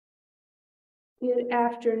Good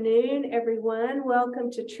afternoon, everyone. Welcome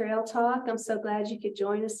to Trail Talk. I'm so glad you could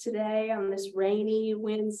join us today on this rainy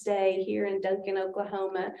Wednesday here in Duncan,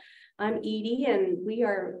 Oklahoma. I'm Edie, and we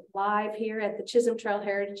are live here at the Chisholm Trail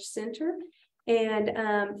Heritage Center.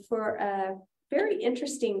 And for a very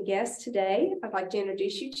interesting guest today, I'd like to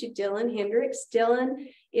introduce you to Dylan Hendricks. Dylan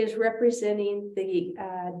is representing the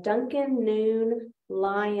Duncan Noon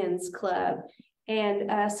Lions Club.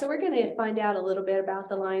 And so we're going to find out a little bit about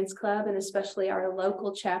the Lions Club and especially our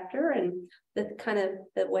local chapter and the kind of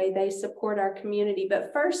the way they support our community. But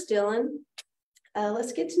first, Dylan,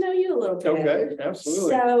 let's get to know you a little bit. Okay, absolutely.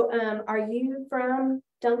 So are you from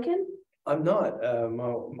Duncan? I'm not.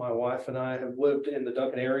 My wife and I have lived in the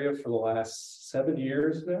Duncan area for the last 7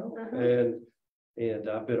 years now. And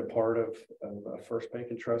I've been a part of First Bank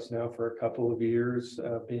and Trust now for a couple of years,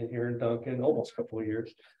 being here in Duncan, almost a couple of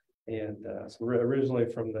years. And so we're originally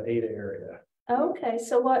from the Ada area. Okay,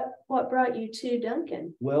 so what brought you to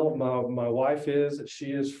Duncan? Well, my wife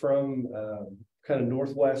she is from kind of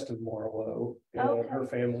northwest of Marlow, and her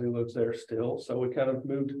family lives there still. So we kind of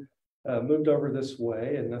moved over this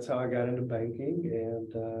way, and that's how I got into banking,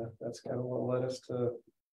 and that's kind of what led us to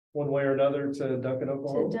one way or another to Duncan,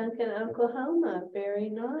 Oklahoma. To Duncan, Oklahoma. Very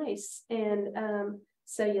nice. And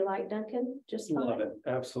so you like Duncan? Just fine? Love it.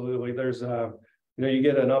 Absolutely. There's you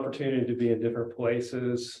get an opportunity to be in different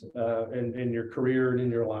places in your career and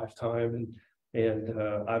in your lifetime. And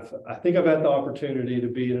I think I've had the opportunity to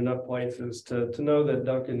be in enough places to know that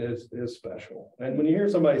Duncan is special. And when you hear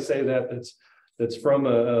somebody say that's from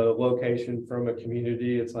a location, from a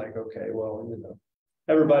community, it's like, okay, well,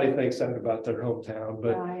 everybody thinks that about their hometown,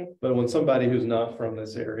 but when somebody who's not from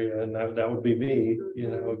this area, and that would be me,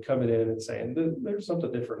 coming in and saying there's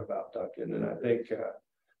something different about Duncan, and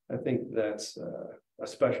I think that's a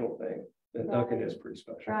special thing. And Duncan is pretty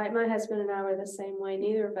special. Right. My husband and I were the same way.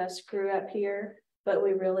 Neither of us grew up here, but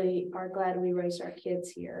we really are glad we raised our kids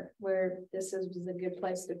here, where this was a good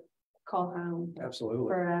place to call home. Absolutely.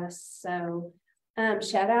 For us. So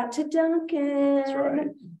shout out to Duncan. That's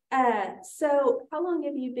right. So how long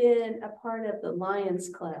have you been a part of the Lions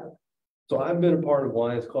Club? So I've been a part of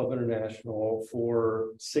Lions Club International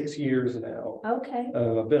for 6 years now. Okay.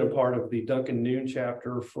 I've been a part of the Duncan Noon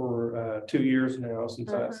chapter for 2 years now since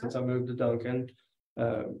I moved to Duncan,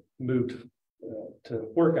 moved to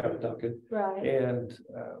work out of Duncan. Right. And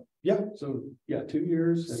 2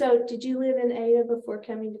 years. So did you live in Ada before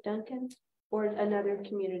coming to Duncan? Or another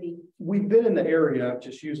community? We've been in the area,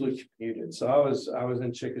 just usually commuted. So I was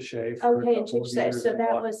in Chickasha. Okay, in Chickasha. So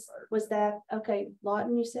that was that okay?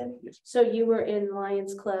 Lawton, you said. Yes. So you were in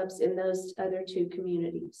Lions clubs in those other two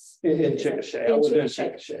communities. In Chickasha. I was in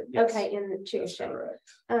Chickasha. Yes. Okay, in the Chickasha.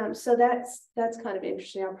 Correct. So that's kind of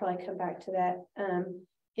interesting. I'll probably come back to that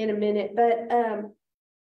in a minute. But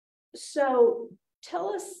so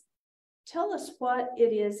tell us what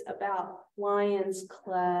it is about Lions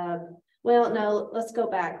Club. Well, no, let's go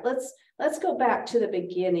back. Let's go back to the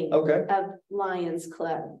beginning of Lions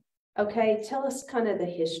Club. Okay, tell us kind of the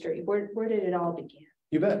history. Where did it all begin?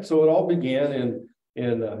 You bet. So it all began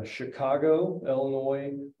in Chicago,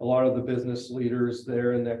 Illinois. A lot of the business leaders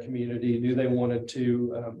there in that community knew they wanted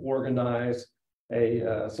to organize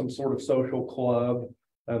some sort of social club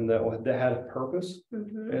that had a purpose.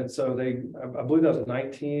 And so I believe that was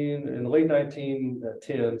in the late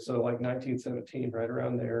 1910, so like 1917, right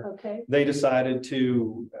around there. Okay. They decided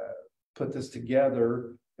to put this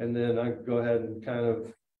together, and then I could go ahead and kind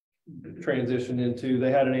of transition into,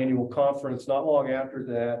 they had an annual conference not long after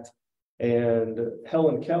that, and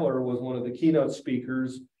Helen Keller was one of the keynote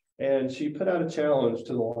speakers, and she put out a challenge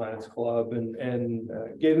to the Lions Club and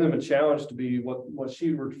gave them a challenge to be what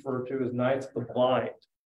she referred to as Knights of the Blind.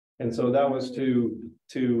 And so that was to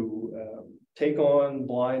take on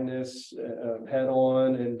blindness head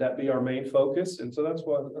on, and that be our main focus. And so that's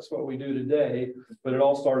what we do today. But it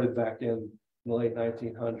all started back in the late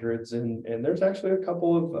 1900s, and there's actually a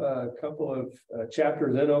couple of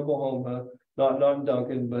chapters in Oklahoma, not in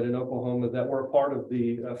Duncan, but in Oklahoma, that were part of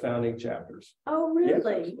the founding chapters. Oh,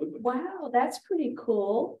 really? Yes, wow, that's pretty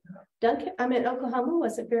cool. Duncan, Oklahoma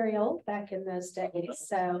wasn't very old back in those days,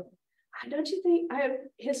 so. Don't you think,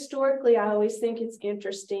 historically, I always think it's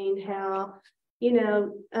interesting how,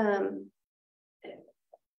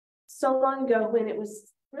 so long ago when it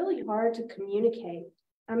was really hard to communicate.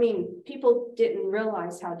 I mean, people didn't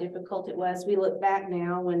realize how difficult it was. We look back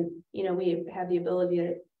now when, we have the ability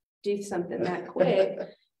to do something that quick.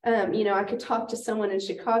 I could talk to someone in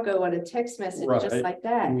Chicago on a text message just like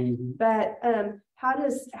that. But how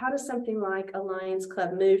does something like a Lions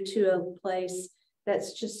Club move to a place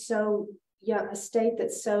that's just so a state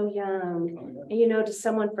that's so young. And, you know, does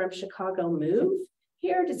someone from Chicago move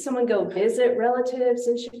here? Did someone go visit relatives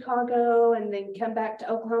in Chicago and then come back to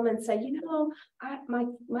Oklahoma and say, you know,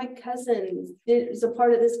 my cousin is a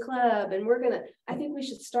part of this club, and I think we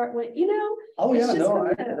should start with, you know. Oh yeah, no,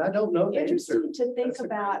 I don't know. Interesting to think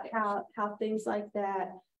about how things like that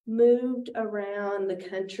moved around the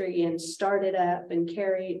country and started up and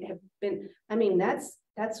have been. I mean, that's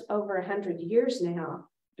over 100 years now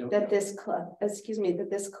that this club,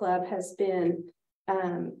 has been.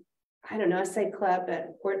 I don't know, I say club,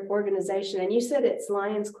 but organization. And you said it's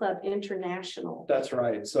Lions Club International. That's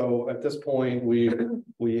right. So at this point, we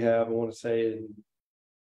have, I want to say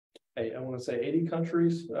 80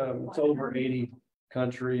 countries. It's over 80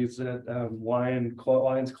 countries that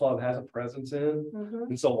Lions Club has a presence in.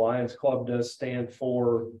 And so Lions Club does stand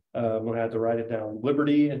for, I'm going to have to write it down,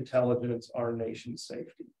 liberty, intelligence, our nation's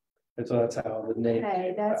safety. And so that's how the name.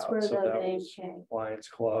 Okay, that's where the name came. Lions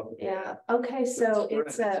Club. Yeah. Okay. So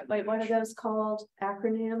it's wait, what are those called?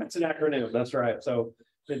 Acronym? It's an acronym. That's right. So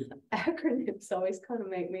acronyms always kind of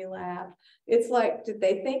make me laugh. It's like, did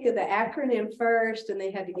they think of the acronym first and they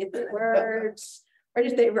had to get the words? Or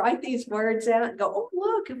did they write these words out and go, oh,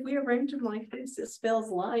 look, if we arrange them like this, it spells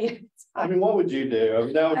lions? I mean, what would you do? I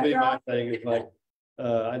mean, that would be my thing. Is like,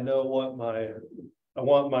 I know what I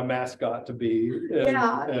want my mascot to be.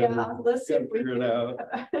 Yeah. Let's see if we figure it out.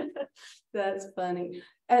 That's funny.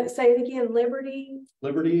 Say it again.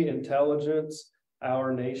 Liberty, intelligence,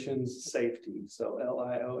 our nation's safety. So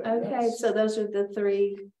LIONS. Okay, so those are the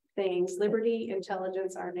three things: liberty,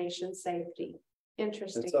 intelligence, our nation's safety.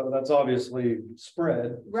 Interesting. And so that's obviously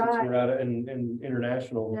spread, right? Since we're at in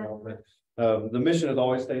international now, but the mission has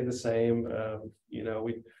always stayed the same. You know,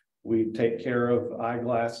 we take care of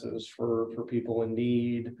eyeglasses for people in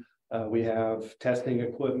need. We have testing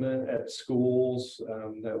equipment at schools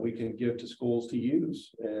that we can give to schools to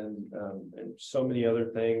use, and so many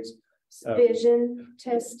other things. Vision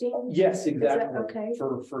testing. Yes, exactly. Okay.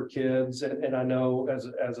 For kids, and I know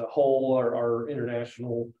as a whole, our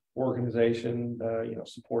international organization, you know,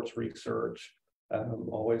 supports research.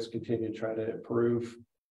 Always continue to try to improve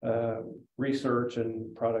research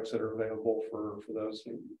and products that are available for those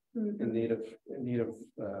in need of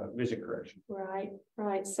vision correction.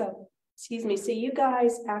 Right. So, excuse me. So you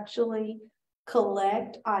guys actually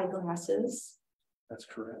collect eyeglasses. That's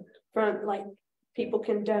correct. From, like, people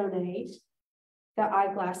can donate the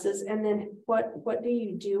eyeglasses, and then what do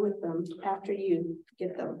you do with them after you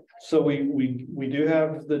get them? So we do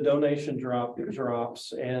have the donation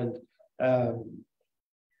drops, and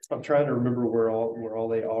I'm trying to remember where all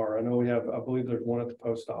they are. I know I believe there's one at the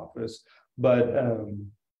post office, but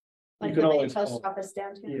like you can always post office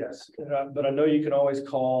downtown. Yes, but I know you can always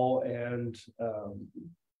call and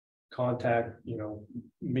contact, you know,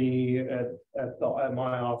 me at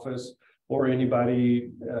my office, or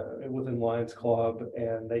anybody within Lions Club,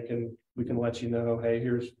 and we can let you know, hey,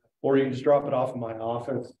 or you can just drop it off in my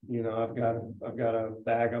office. You know, I've got a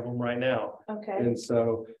bag of them right now. Okay. And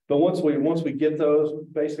so, but once we get those,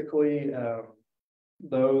 basically,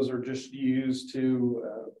 those are just used to,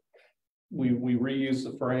 we reuse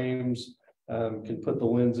the frames, can put the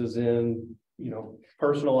lenses in, you know,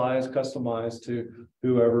 personalized, customized to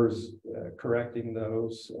whoever's correcting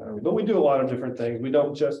those. But we do a lot of different things. We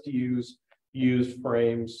don't just use used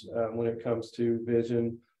frames when it comes to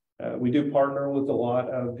vision. We do partner with a lot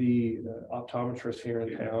of the optometrists here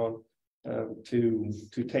in town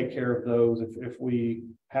to take care of those if we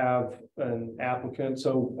have an applicant.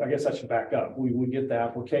 So I guess I should back up. We get the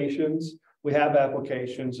applications. We have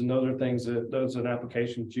applications, and those are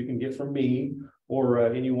applications you can get from me or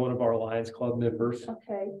any one of our Lions Club members.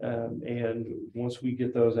 Okay. And once we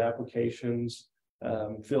get those applications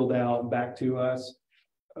filled out and back to us,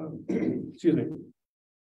 excuse me,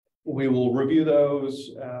 we will review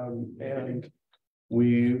those, and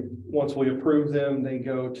once we approve them, they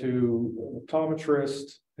go to an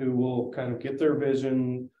optometrist who will kind of get their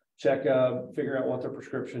vision check up, figure out what their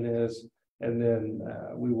prescription is, and then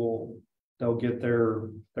they'll get their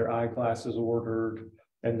eyeglasses ordered,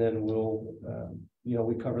 and then we'll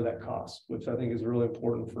we cover that cost, which I think is really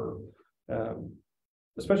important for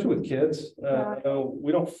especially with kids.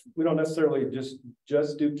 We don't necessarily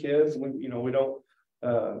just do kids. We don't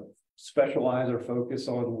specialize or focus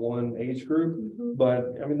on one age group,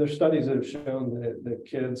 but I mean, there's studies that have shown that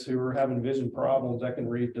kids who are having vision problems, that can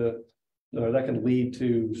lead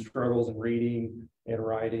to struggles in reading and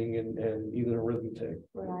writing and even arithmetic.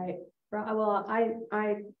 Right. Well,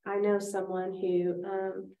 I know someone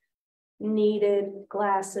who needed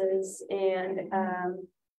glasses, and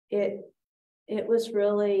it was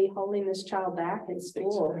really holding this child back in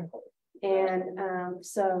school. And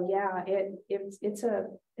so yeah, it's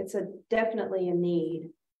a definitely a need.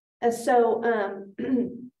 And so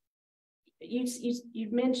you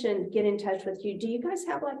mentioned get in touch with you. Do you guys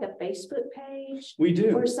have like a Facebook page We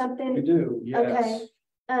do. or something? We do. Yes. Okay.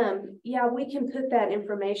 Yeah, we can put that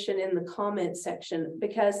information in the comment section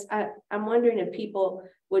because I'm wondering if people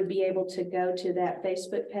would be able to go to that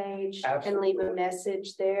Facebook page and leave a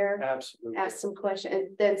message there. Absolutely. Ask some questions, and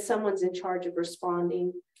then someone's in charge of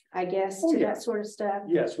responding, I guess, to that sort of stuff.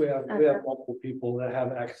 Yes, we have multiple people that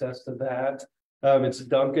have access to that. It's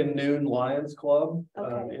Duncan Noon Lions Club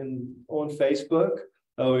on Facebook.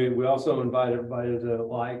 We also invite everybody to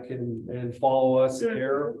like and follow us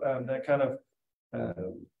there. That kind of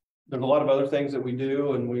there's a lot of other things that we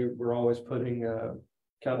do, and we're always putting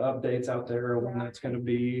kind of updates out there when that's going to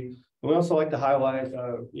be. We also like to highlight,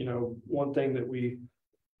 one thing that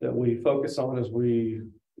we focus on is we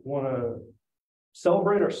want to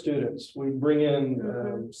celebrate our students. We bring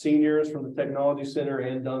in seniors from the Technology Center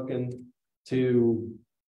and Duncan to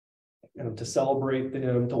celebrate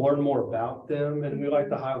them, to learn more about them, and we like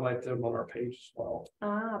to highlight them on our page as well.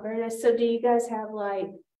 Ah, very nice. So do you guys have like,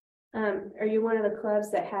 are you one of the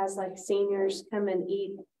clubs that has like seniors come and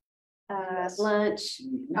eat lunch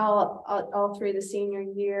all through the senior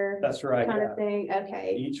year? That's right. Kind of thing.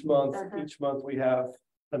 Okay. Each month we have,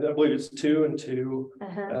 I believe it's 2 and 2,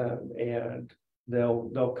 and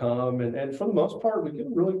they'll come and for the most part we get a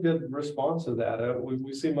really good response to that.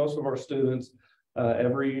 We see most of our students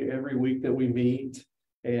every week that we meet,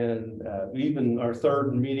 and even our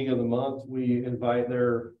third meeting of the month we invite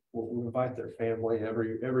their family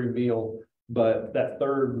every meal, but that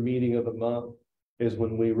third meeting of the month is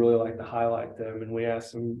when we really like to highlight them, and we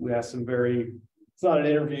ask them it's not an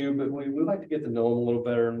interview, but we like to get to know them a little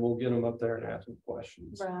better, and we'll get them up there and ask them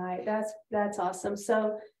questions. Right, that's awesome.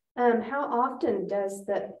 So how often does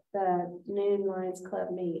the Noon Lions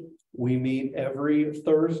Club meet? We meet every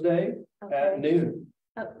Thursday at noon.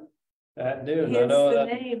 Oh. At noon. Hence I know the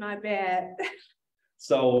name, I bet.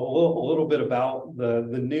 So a little bit about the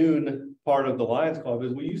noon part of the Lions Club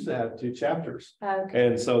is we used to have 2 chapters. Okay.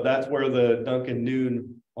 And so that's where the Duncan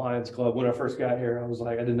Noon Lions Club, when I first got here, I was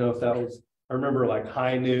like, I didn't know if that was, I remember like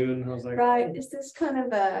high noon. I was like, right. Is this kind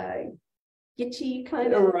of a gitchy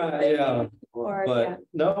kind of right, thing? yeah. Or But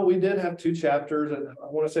no, we did have 2 chapters, and I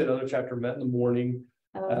want to say the other chapter met in the morning.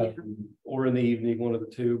 Or in the evening, one of the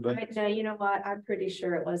 2. But no, you know what? I'm pretty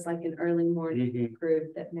sure it was like an early morning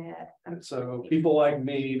group that met. So people like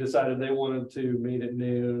me decided they wanted to meet at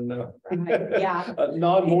noon. Right, yeah.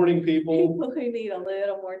 Non-morning people who need a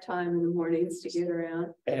little more time in the mornings to get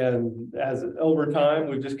around. And as over time,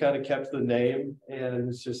 we've just kind of kept the name, and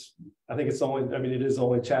it's just, I think it's only, it is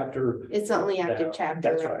only chapter. It's the only active chapter.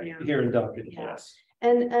 That's right. Now. Here in Duncan, yeah. Yes.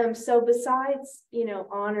 And so besides,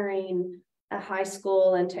 honoring a high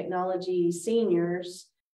school and technology seniors,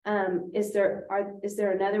 is there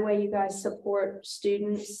another way you guys support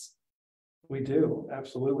students? We do,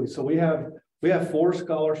 absolutely. So we have 4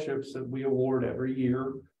 scholarships that we award every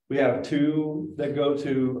year. We have 2 that go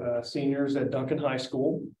to seniors at Duncan High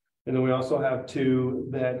School, and then we also have 2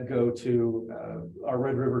 that go to our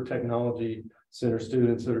Red River Technology Center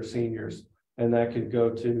students that are seniors, and that could go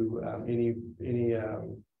to any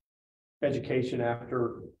education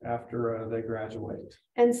after they graduate.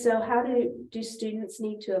 And so how do students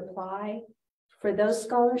need to apply for those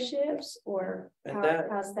scholarships, or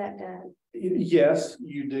how's that done? Yes,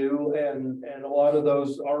 you do, and a lot of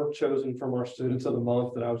those are chosen from our students of the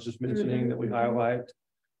month that I was just mentioning that we highlight.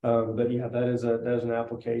 But yeah, that is an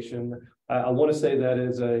application. I want to say that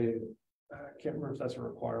is I can't remember if that's a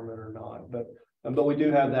requirement or not, but we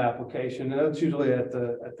do have the application, and that's usually at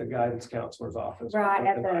the guidance counselor's office. Right,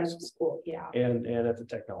 at the school, yeah. And at the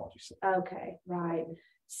technology center. Okay, right.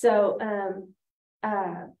 So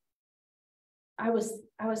I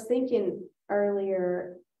was thinking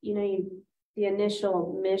earlier, the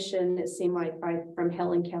initial mission, it seemed like from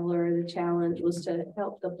Helen Keller, the challenge was to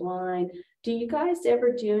help the blind. Do you guys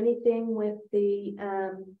ever do anything with the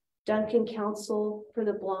Duncan Council for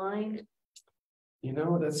the Blind?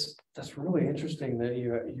 That's really interesting that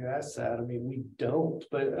you asked that. We don't,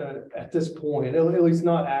 but at this point, at least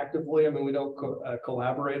not actively. We don't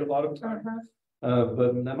collaborate a lot of time.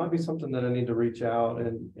 But that might be something that I need to reach out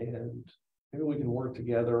and maybe we can work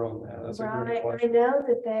together on that. That's a great question. I know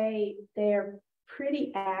that they're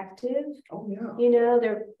pretty active. Oh yeah.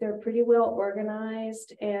 They're pretty well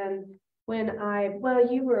organized. And when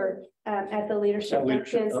you were at the Leadership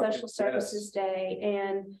Duncan Social Services Day,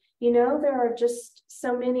 and there are just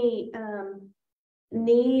so many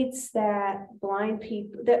needs that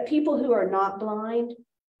people who are not blind,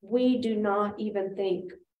 we do not even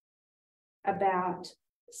think about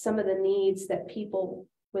some of the needs that people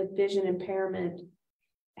with vision impairment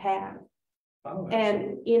have. Oh,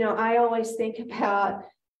 And, you know, I always think about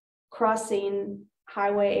crossing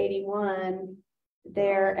Highway 81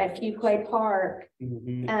 there at Fuquay Park.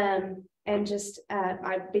 mhm. And just,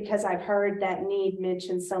 because I've heard that need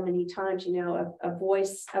mentioned so many times, you know, a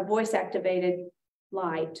voice activated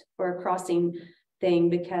light or a crossing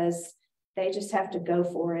thing, because they just have to go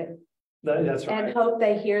for it That's and right. hope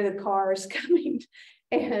they hear the cars coming.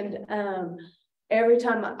 And every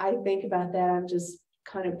time I think about that, I'm just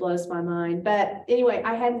kind of blows my mind. But anyway,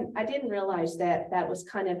 I didn't realize that that was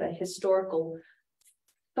kind of a historical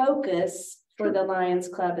focus for the Lions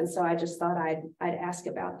Club, and so I just thought I'd ask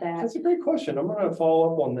about that. That's a great question. I'm gonna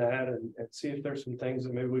follow up on that and see if there's some things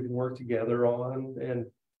that maybe we can work together on. And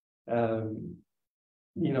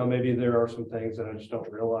you know, maybe there are some things that I just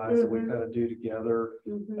don't realize that we kind of do together.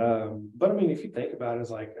 But I mean, if you think about it,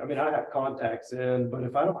 it's like, I mean, I have contacts in, but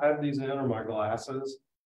if I don't have these in or my glasses,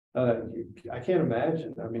 I can't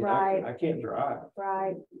imagine. I mean, Right. I can't drive.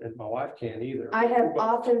 Right. And my wife can't either. I have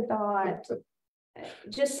often thought,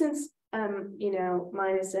 just since you know,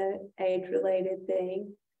 mine is a age-related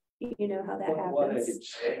thing. You know how that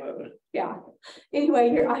happens. Yeah.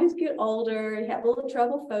 Anyway, your eyes get older, you have a little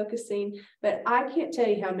trouble focusing, but I can't tell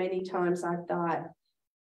you how many times I've thought,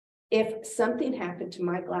 if something happened to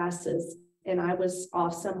my glasses and I was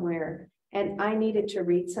off somewhere and I needed to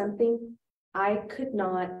read something, I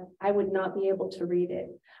would not be able to read it.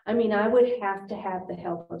 I mean, I would have to have the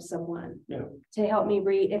help of someone to help me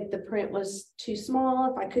read. If the print was too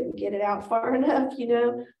small, if I couldn't get it out far enough, you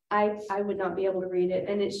know, I would not be able to read it.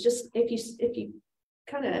 And it's just, if you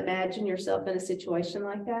kind of imagine yourself in a situation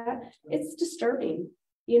like that, it's disturbing,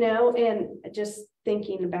 you know, and just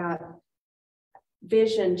thinking about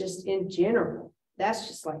vision just in general, that's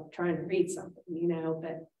just like trying to read something, you know.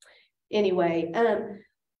 But anyway,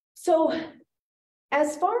 so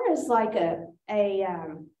as far as like a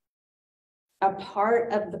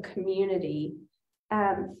part of the community,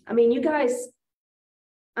 I mean, you guys,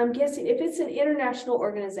 I'm guessing if it's an international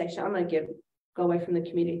organization, I'm going to go away from the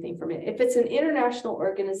community thing for a minute. If it's an international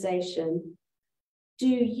organization, do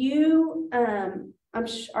you,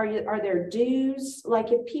 are there dues?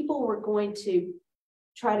 Like if people were going to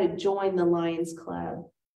try to join the Lions Club,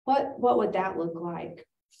 what would that look like?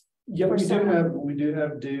 Yeah, we do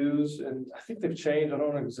have dues, and I think they've changed. I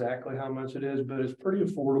don't know exactly how much it is, but it's pretty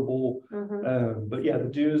affordable. But yeah, the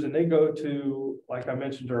dues, and they go to, like I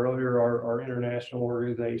mentioned earlier, our international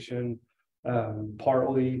organization,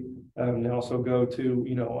 partly, they also go to,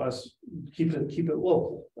 you know, us keep it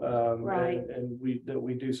local. Right. And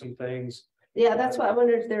we do some things. Yeah, that's why I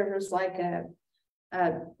wonder if there's like a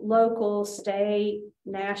local, state,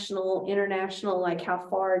 national, international, like how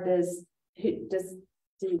far does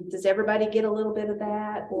everybody get a little bit of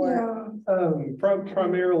that? Or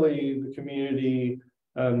primarily the community.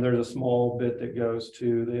 There's a small bit that goes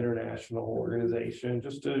to the international organization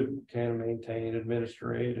just to kind of maintain,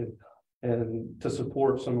 administrate, and to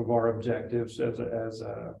support some of our objectives as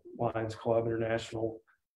a Lions Club International.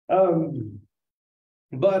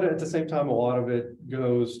 But at the same time, a lot of it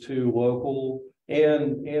goes to local,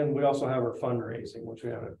 and we also have our fundraising, which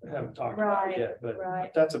we haven't talked about yet, but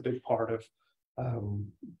that's a big part of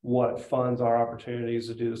what funds our opportunities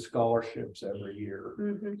to do the scholarships every year,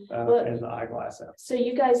 and the eyeglass app. So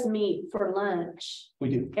you guys meet for lunch? We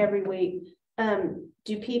do every week.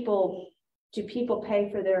 Do people pay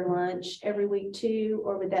for their lunch every week too,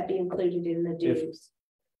 or would that be included in the dues?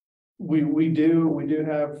 We do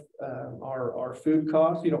have our food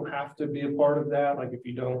costs. You don't have to be a part of that. Like if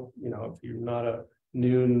you don't, you know, if you're not a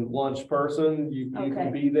noon lunch person, you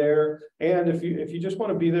can be there. And if you just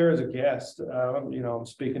want to be there as a guest, you know, I'm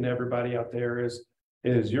speaking to everybody out there, is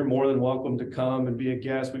you're more than welcome to come and be a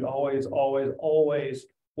guest. We always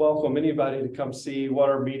welcome anybody to come see what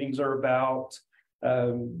our meetings are about,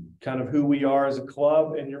 kind of who we are as a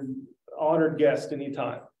club, and you're honored guest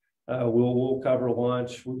anytime. We'll cover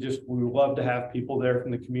lunch. We love to have people there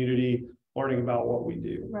from the community learning about what we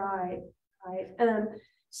do. Right.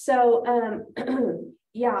 So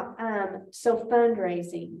so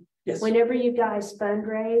fundraising. Yes. Whenever you guys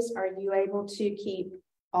fundraise, are you able to keep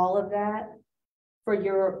all of that for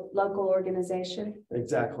your local organization?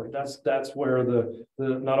 Exactly. That's where the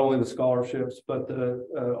not only the scholarships, but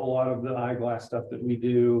a lot of the eyeglass stuff that we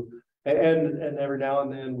do, and every now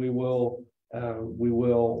and then we will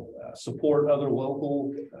support other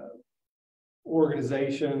local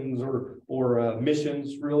organizations or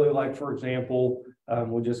missions. Really, like for example,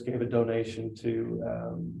 we just gave a donation to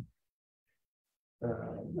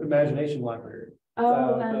Imagination Library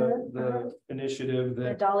Oh, the initiative the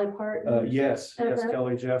that, Dolly Parton. yes, Uh-huh.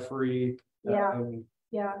 Kelly Jeffrey, Yeah,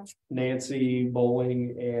 yeah. Nancy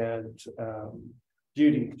Bowling, and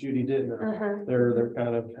Judy Dittner. Uh-huh. They're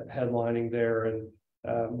kind of headlining there and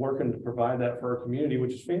working to provide that for our community,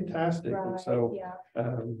 which is fantastic. And Right, so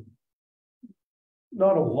yeah.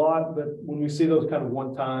 not a lot, but when we see those kind of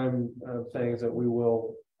one-time things that we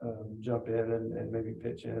will jump in and maybe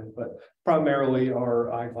pitch in, but primarily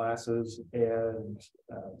our eyeglasses and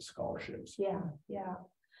scholarships. Yeah, yeah.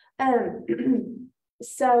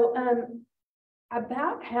 So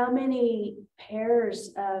about how many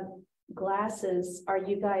pairs of glasses are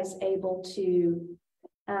you guys able to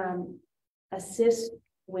assist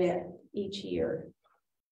with each year?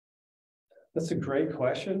 That's a great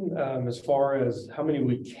question. As far as how many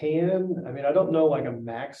we can, I mean, I don't know like a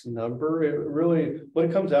max number. It really, what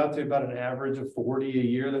it comes out to about an average of 40 a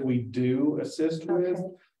year that we do assist with Okay.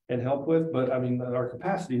 and help with. But I mean, our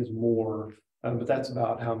capacity is more, but that's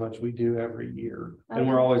about how much we do every year. And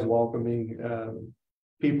we're Okay. always welcoming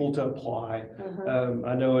people to apply. Uh-huh.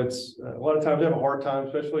 I know it's a lot of times they have a hard time,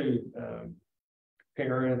 especially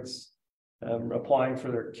parents applying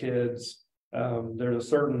for their kids. There's a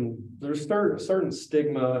certain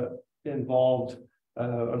stigma involved,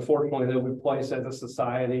 unfortunately, that we place as a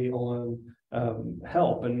society on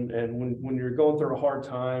help. And when you're going through a hard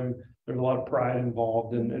time, there's a lot of pride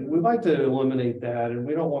involved, and we'd like to eliminate that. And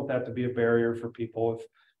we don't want that to be a barrier for people.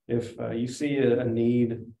 If you see a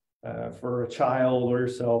need for a child or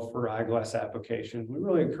yourself for eyeglass application, we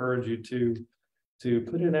really encourage you to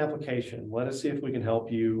put in an application. Let us see if we can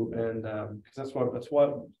help you. And because that's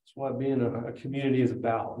what being a community is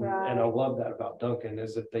about. Right. And I love that about Duncan,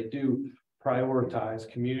 is that they do prioritize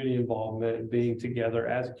community involvement and being together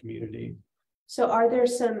as a community. So are there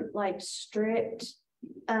some like strict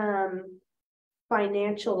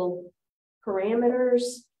financial parameters,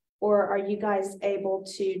 or are you guys able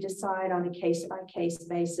to decide on a case-by-case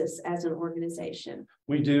basis as an organization?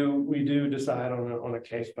 We do decide on a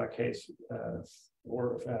case-by-case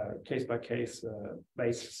or case-by-case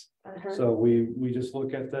basis. Uh-huh. So we just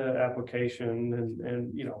look at the application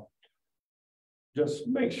and just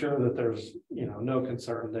make sure that there's no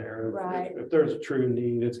concern there. Right. If there's a true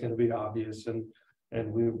need, it's going to be obvious, and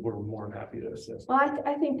we're more than happy to assist. Well,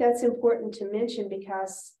 I think that's important to mention,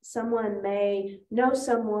 because someone may know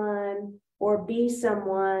someone or be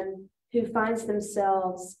someone who finds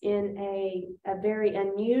themselves in a very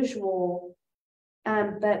unusual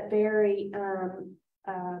but very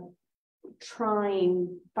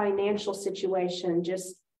trying financial situation,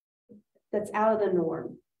 just that's out of the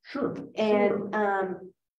norm. Sure. And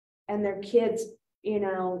and their kids,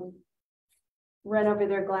 run over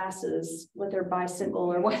their glasses with their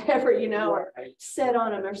bicycle or whatever, or sit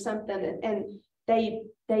on them or something, and they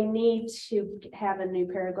need to have a new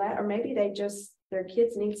pair of glasses, or maybe their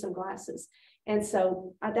kids need some glasses. And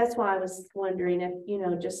so that's why I was wondering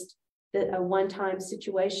if, just that a one-time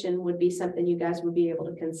situation would be something you guys would be able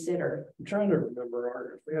to consider. I'm trying to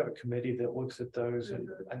remember if we have a committee that looks at those, and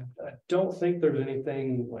I don't think there's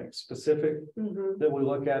anything like specific that we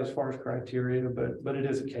look at as far as criteria, but it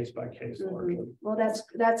is a case by case largely. Well,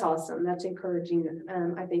 that's awesome. That's encouraging.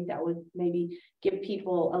 I think that would maybe give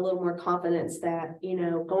people a little more confidence that,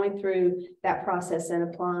 going through that process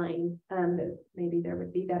and applying, that maybe there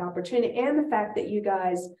would be that opportunity. And the fact that you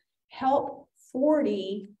guys help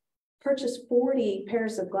purchase 40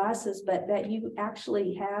 pairs of glasses, but that you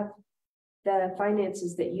actually have the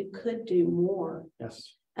finances that you could do more.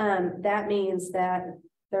 Yes. That means that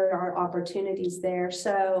there are opportunities there.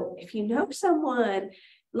 So if you know someone,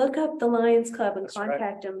 look up the Lions Club and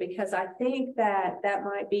contact them, because I think that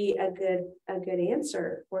might be a good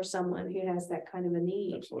answer for someone who has that kind of a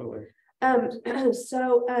need. Absolutely.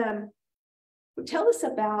 So tell us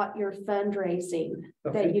about your fundraising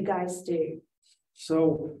that you guys do.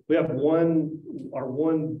 So we have our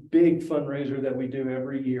one big fundraiser that we do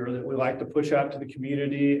every year that we like to push out to the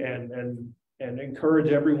community and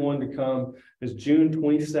encourage everyone to come, is June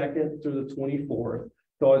 22nd through the 24th.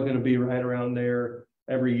 It's always going to be right around there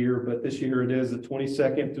every year, but this year it is the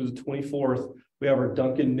 22nd through the 24th. We have our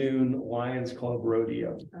Duncan Noon Lions Club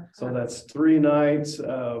Rodeo. So that's 3 nights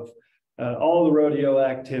of all the rodeo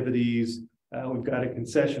activities. We've got a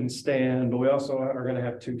concession stand, but we also are going to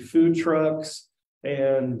have 2 food trucks.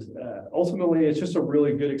 And ultimately, it's just a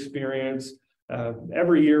really good experience.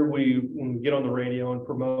 Every year when we get on the radio and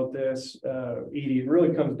promote this, Edie, it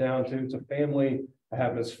really comes down to it's a family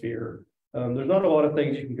atmosphere. There's not a lot of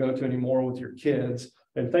things you can go to anymore with your kids,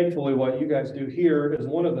 and thankfully what you guys do here is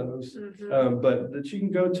one of those. But that you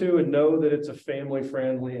can go to and know that it's a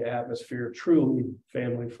family-friendly atmosphere, truly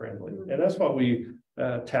family-friendly. And that's what we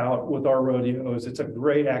tout with our rodeos. It's a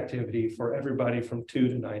great activity for everybody from 2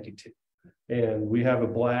 to 92. And we have a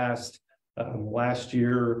blast. Last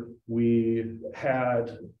year, we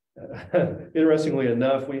had, interestingly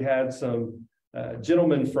enough, we had some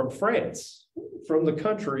gentlemen from France, from the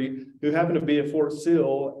country, who happened to be at Fort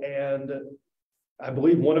Sill, and I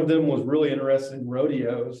believe one of them was really interested in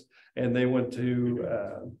rodeos, and they went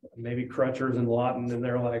to maybe Crutchers and Lawton, and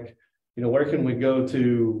they're like, you know, where can we go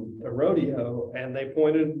to a rodeo? And they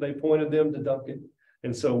pointed them to Duncan.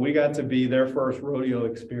 And so we got to be their first rodeo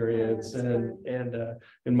experience. And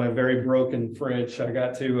in my very broken French, I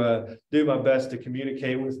got to do my best to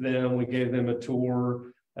communicate with them. We gave them a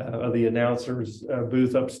tour of the announcer's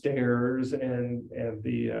booth upstairs, and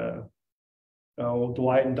the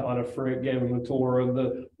Dwight and Donna Frick gave them a tour of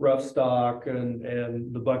the rough stock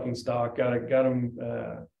and the bucking stock. Got them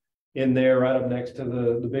in there right up next to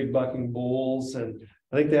the big bucking bulls, and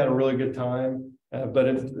I think they had a really good time.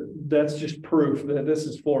 But that's just proof that this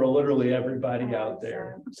is for literally everybody out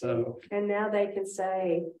there. So, and now they can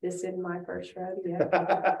say, "This isn't my first rodeo."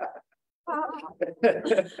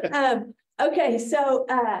 Okay, so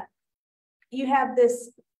you have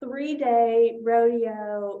this 3-day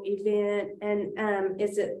rodeo event, and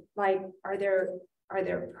is it like,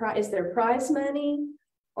 is there prize money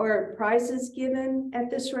or prizes given at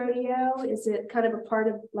this rodeo? Is it kind of a part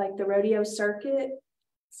of like the rodeo circuit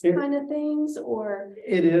kind of things, or?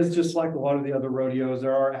 It is just like a lot of the other rodeos.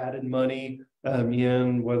 There are added money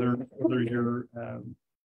in whether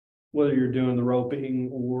you're doing the roping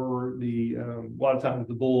or the a lot of times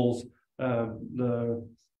the bulls, the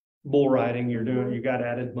bull riding you got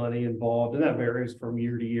added money involved, and that varies from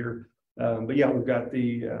year to year. But yeah, we've got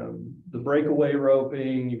the breakaway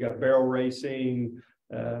roping, you got barrel racing,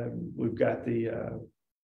 we've got the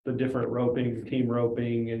different roping, team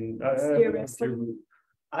roping, and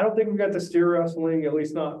I don't think we've got the steer wrestling, at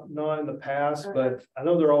least not in the past, but I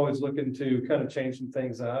know they're always looking to kind of change some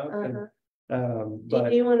things up. But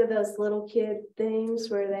do you do one of those little kid things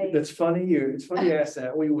where they? It's funny you asked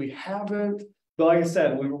that. We haven't, but like I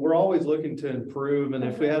said, we're always looking to improve. And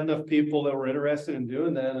if we had enough people that were interested in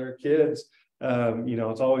doing that, their kids, you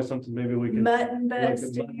know, it's always something maybe we can mutton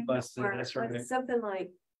busting, that's right. Something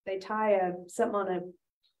like they tie something on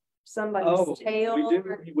somebody's tail.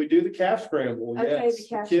 We do the calf scramble. Okay, yes. the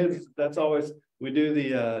calf kids, scramble. that's always, we do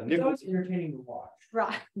the nickel. It's entertaining to watch.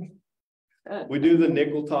 Right. We do the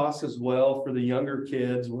nickel toss as well for the younger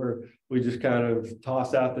kids, where we just kind of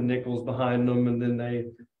toss out the nickels behind them, and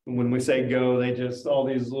then when we say go, they just, all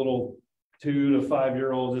these little 2 to 5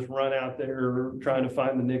 year olds just run out there trying to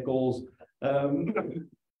find the nickels. And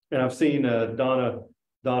I've seen Donna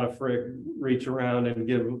Frick reach around and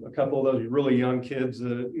give a couple of those really young kids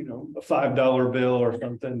a $5 bill or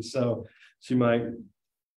something. So she might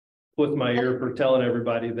with my ear for telling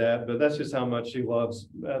everybody that, but that's just how much she loves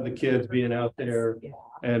the kids being out there.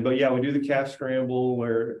 But yeah, we do the calf scramble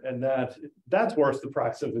and that's worth the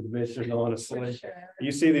price of admission, honestly. Sure.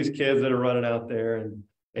 You see these kids that are running out there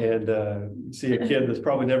and see a kid that's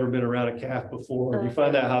probably never been around a calf before. You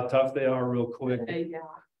find out how tough they are real quick.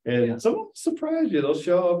 And some will surprise you. They'll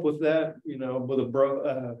show up with that, with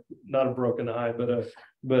not a broken eye, but a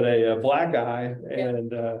black eye,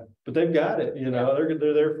 but they've got it.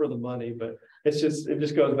 They're there for the money. But it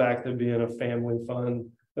just goes back to being a family fun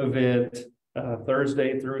event,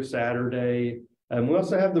 Thursday through Saturday. And we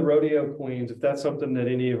also have the rodeo queens. If that's something that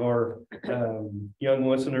any of our young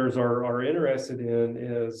listeners are interested in,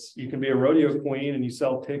 is you can be a rodeo queen and you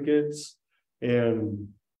sell tickets,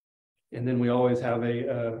 and then we always have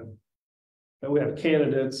we have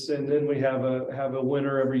candidates, and then we have a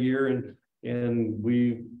winner every year, and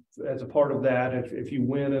we, as a part of that, if you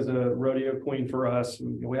win as a rodeo queen for us,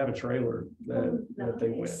 we have a trailer that they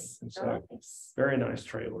win. And so very nice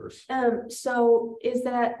trailers. So is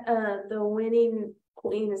that the winning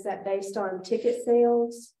queen, is that based on ticket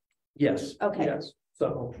sales? Yes. Okay. Yes.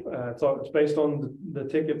 So it's based on the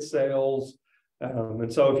ticket sales.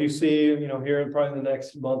 And so if you see, here in probably the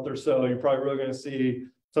next month or so, you're probably really going to see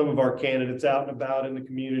some of our candidates out and about in the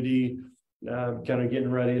community, kind of getting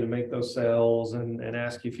ready to make those sales and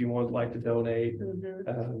ask if you would like to donate.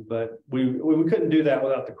 But we couldn't do that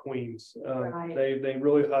without the queens. Right. They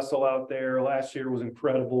really hustle out there. Last year was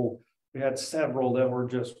incredible. We had several that were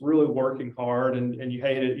just really working hard, and you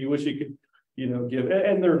hate it. You wish you could, give,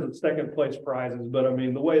 and there's second place prizes, but I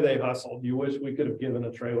mean, the way they hustled, you wish we could have given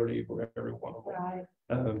a trailer to every one of them.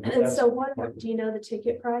 Right. And so do you know the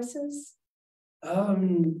ticket prices?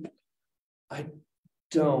 I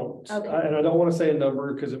don't, Okay. and I don't want to say a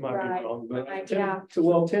number because it might Right. be wrong, but Right, 10, yeah. so,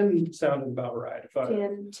 well, 10 sounded about right. If I,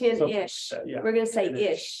 10-ish. something like that, yeah. We're gonna say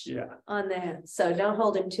 10-ish, ish yeah. on that, so don't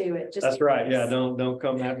hold him to it, just. That's right. Yeah, guess. don't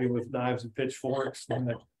come at me with knives and pitchforks.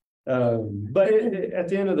 But at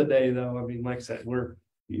the end of the day, though, I mean, like I said,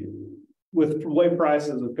 with the way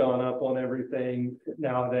prices have gone up on everything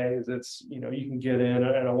nowadays, it's, you can get in,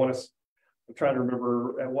 and I'm trying to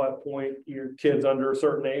remember at what point your kids under a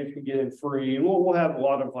certain age can get in free. And we'll have a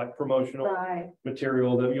lot of like promotional Right,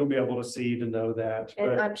 material that you'll be able to see to know that. and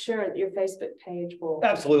But I'm sure your Facebook page will.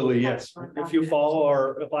 absolutely, yes. Have If you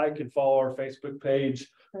follow if I can follow our Facebook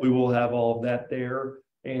page, we will have all of that there.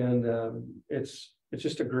 And it's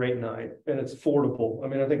just a great night, and it's affordable. I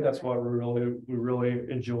mean, I think that's what we really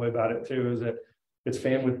enjoy about it too, is that it's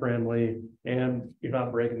family friendly and you're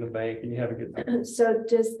not breaking the bank and you have a good time. So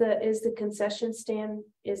is the concession stand,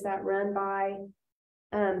 is that run by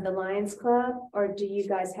the Lions Club, or do you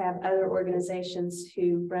guys have other organizations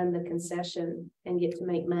who run the concession and get to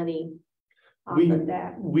make money off of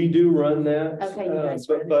that? We do run that. Okay, you guys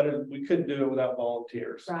run but we couldn't do it without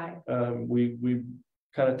volunteers. Right, We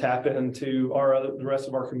kind of tap into the rest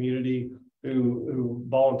of our community who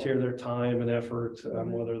volunteer their time and effort,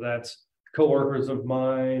 whether that's coworkers of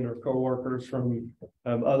mine or coworkers from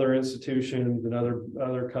other institutions and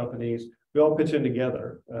other companies. We all pitch in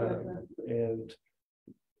together, and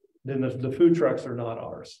then the food trucks are not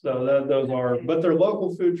ours. So those are, but they're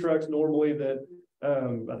local food trucks normally that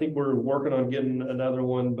I think we're working on getting another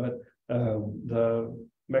one, but the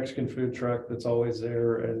Mexican food truck that's always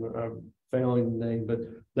there, and I'm failing the name, but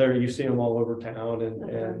there you see them all over town,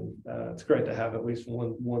 and it's great to have at least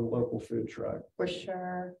one local food truck. for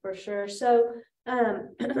sure. So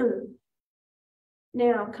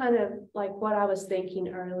now kind of like what I was thinking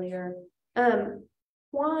earlier,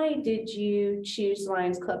 why did you choose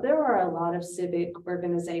Lions Club? There are a lot of civic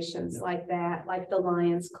organizations like that, like the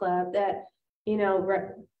Lions Club, that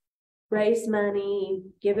raise money,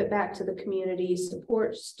 give it back to the community,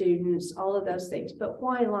 support students, all of those things. But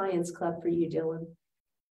why Lions Club for you, Dylan?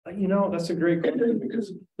 That's a great question,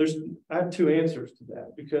 because I have two answers to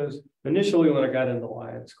that. Because initially when I got into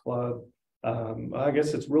Lions Club, I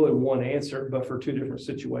guess it's really one answer, but for two different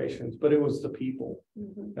situations. But it was the people.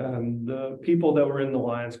 The people that were in the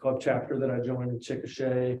Lions Club chapter that I joined in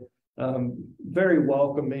Chickasha, very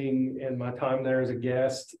welcoming in my time there as a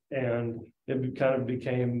guest, and it kind of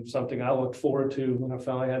became something I looked forward to when I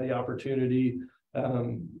finally had the opportunity.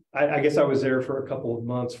 I guess I was there for a couple of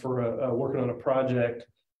months for working on a project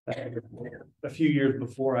a few years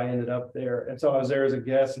before I ended up there, and so I was there as a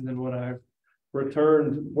guest. And then when I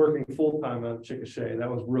returned working full-time on Chickasha, that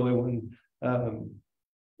was really when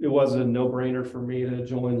it was a no-brainer for me to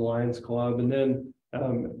join Lions Club. And then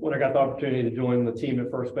when I got the opportunity to join the team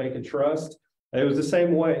at First Bank and Trust, it was the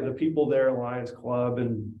same way. The people there at Lions Club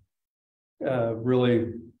and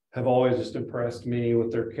really have always just impressed me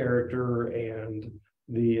with their character and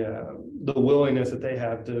the willingness that they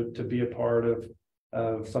have to be a part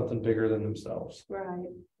of something bigger than themselves.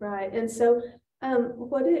 Right. And so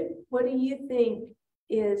what do you think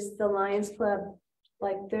is the Lions Club,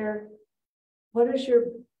 like what is your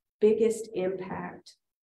biggest impact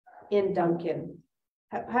in Duncan?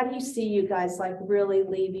 How do you see you guys like really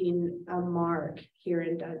leaving a mark here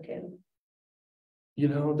in Duncan?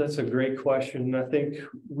 That's a great question. I think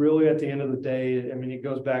really at the end of the day, I mean, it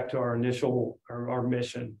goes back to our initial, our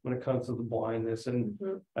mission when it comes to the blindness and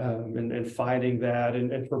fighting that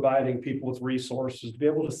and providing people with resources to be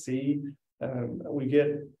able to see.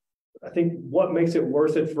 I think what makes it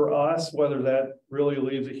worth it for us, whether that really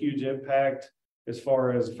leaves a huge impact as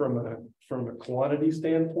far as from a quantity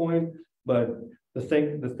standpoint, but the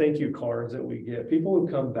thank you cards that we get, people who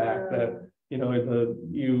come back that,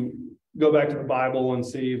 you go back to the Bible and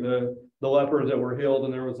see the lepers that were healed,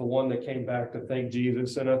 and there was the one that came back to thank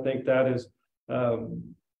Jesus. And I think that is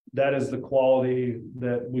the quality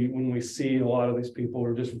that when we see a lot of these people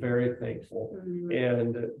are just very thankful.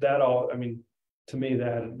 And to me,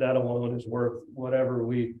 that alone is worth whatever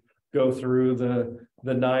we go through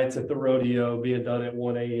the nights at the rodeo being done at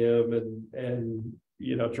 1 a.m. and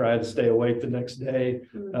try to stay awake the next day.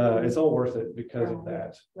 It's all worth it because of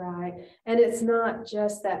that. Right. And it's not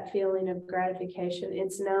just that feeling of gratification.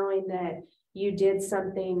 It's knowing that you did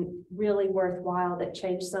something really worthwhile that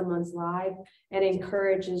changed someone's life and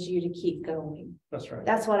encourages you to keep going. That's right.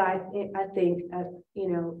 That's what I think,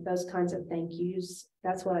 those kinds of thank yous.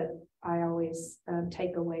 That's what I always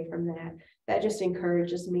take away from that. That just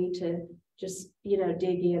encourages me to just,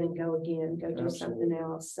 dig in and go again, go do something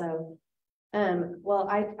else. So, well,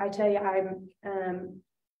 I tell you,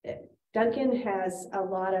 Duncan has a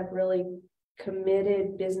lot of really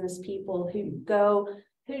committed business people who go,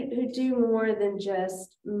 who do more than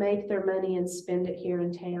just make their money and spend it here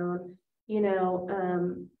in town. You know,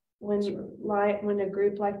 when a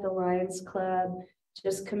group like the Lions Club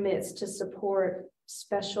just commits to support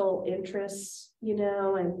special interests, you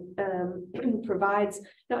know, and provides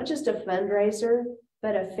not just a fundraiser,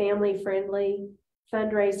 but a family-friendly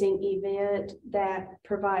fundraising event that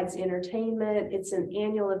provides entertainment. It's an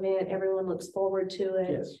annual event. Everyone looks forward to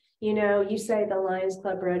it. Yes. You know, you say the Lions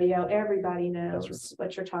Club Rodeo, everybody knows That's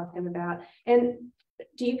what you're talking about. And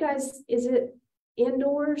do you guys, is it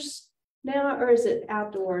indoors now or is it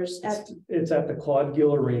outdoors? It's at the Claude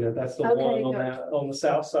Gill Arena. That's the Okay, one on the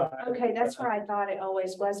south side. Okay, that's where I thought it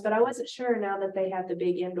always was, but I wasn't sure now that they have the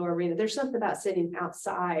big indoor arena. There's something about sitting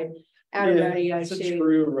outside at a rodeo It's a too.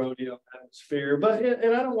 true rodeo atmosphere, but,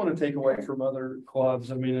 and I don't want to take away from other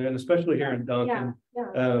clubs. I mean, and especially here in Duncan,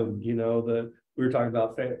 Yeah. you know, we were talking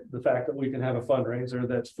about the fact that we can have a fundraiser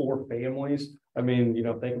that's for families. I mean, you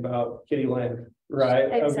know, think about Kittyland,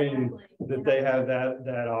 right? Exactly. I mean, that they have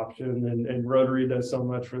that option, and Rotary does so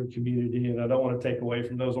much for the community, and I don't want to take away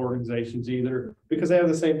from those organizations either, because they have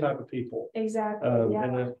the same type of people. Exactly. Yeah.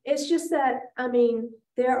 And then, It's just that, I mean,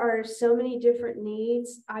 there are so many different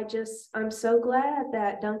needs. I'm so glad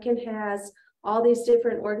that Duncan has all these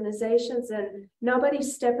different organizations and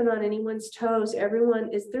nobody's stepping on anyone's toes.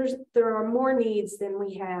 Everyone is, there are more needs than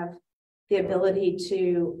we have the ability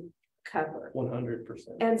to cover. 100%.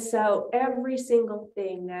 And so every single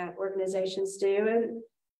thing that organizations do, and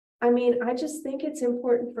I mean, I just think it's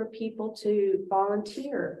important for people to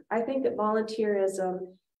volunteer. I think that volunteerism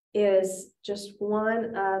is just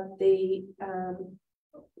one of the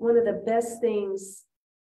best things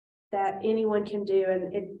that anyone can do,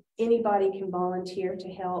 and anybody can volunteer to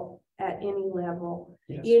help at any level.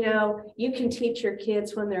 Yes. You know, you can teach your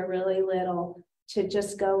kids when they're really little to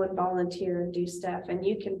just go and volunteer and do stuff, and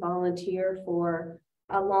you can volunteer for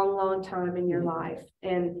a long time in your life,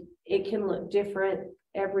 and it can look different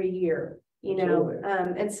every year, you know.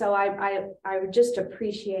 And so I would just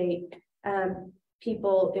appreciate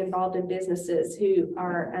people involved in businesses who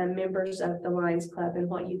are members of the Lions Club and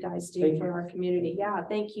what you guys do for our community. Yeah,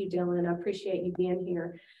 thank you, Dylan. I appreciate you being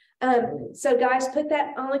here. So guys, put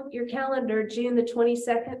that on your calendar, June the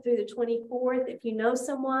 22nd through the 24th. If you know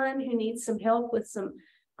someone who needs some help with some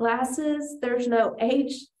glasses, there's no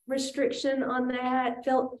age restriction on that.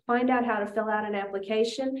 Find out how to fill out an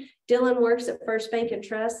application. Dylan works at First Bank and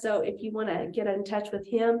Trust, so if you want to get in touch with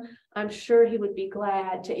him, I'm sure he would be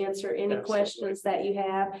glad to answer any questions that you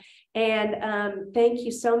have. And thank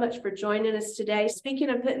you so much for joining us today. Speaking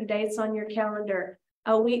of putting dates on your calendar,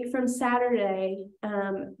 a week from Saturday,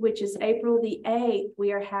 which is April the 8th,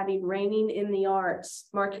 we are having Raining in the Arts.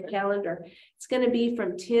 Mark your calendar. It's going to be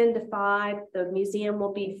from 10 to 5. The museum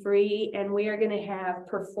will be free, and we are going to have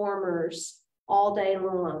performers all day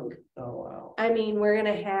long. Oh, wow. I mean, we're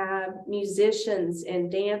going to have musicians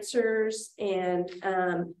and dancers, and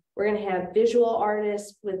we're going to have visual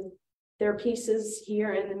artists with their pieces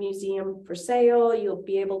here in the museum for sale. You'll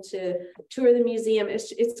be able to tour the museum.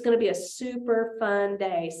 It's going to be a super fun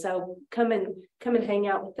day. So come and hang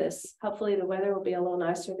out with us. Hopefully the weather will be a little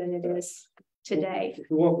nicer than it is today.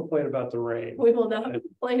 We won't complain about the rain. We will not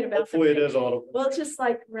complain about Hopefully it is autumn. Well, it's just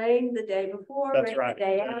like rain the day before, That's rain right. the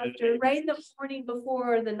day after, rain the morning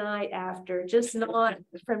before or the night after, just not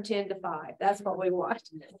from 10 to 5. That's what we want.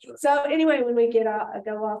 So anyway, when we go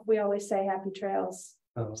off, we always say happy trails.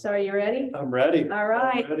 So are you ready? I'm ready. All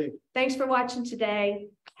right. I'm ready. Thanks for watching today.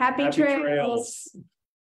 Happy trails.